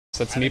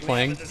That's me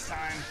playing. This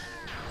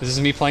is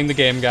me playing the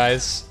game,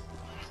 guys.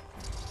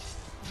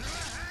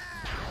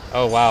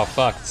 Oh wow,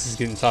 fuck. This is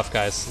getting tough,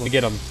 guys. Let me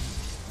get him.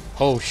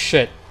 Oh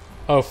shit.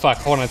 Oh fuck.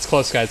 Hold on, it's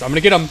close, guys. I'm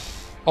gonna get him.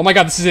 Oh my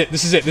god, this is it.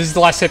 This is it. This is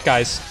the last hit,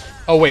 guys.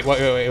 Oh wait,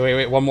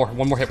 wait. One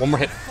more hit.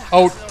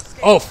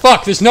 Oh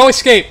fuck. There's no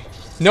escape.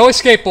 No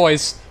escape,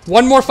 boys.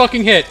 One more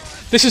fucking hit.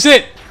 This is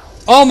it.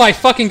 Oh my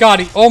fucking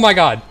god. Oh my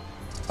god.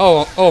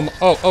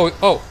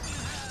 Oh.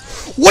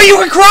 Wait, you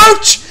can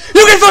crouch!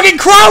 You can fucking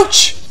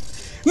crouch!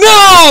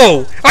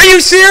 No! Are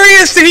you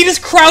serious? Did he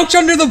just crouch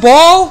under the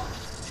ball?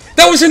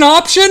 That was an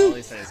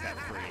option?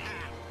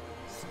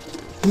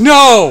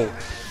 No!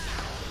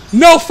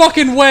 No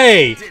fucking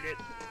way!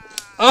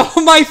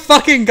 Oh my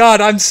fucking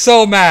god, I'm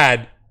so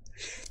mad.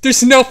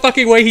 There's no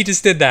fucking way he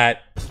just did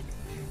that.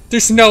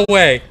 There's no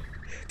way.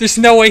 There's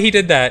no way he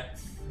did that.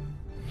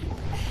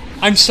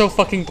 I'm so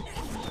fucking...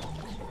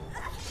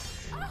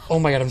 Oh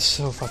my god, I'm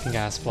so fucking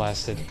ass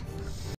blasted.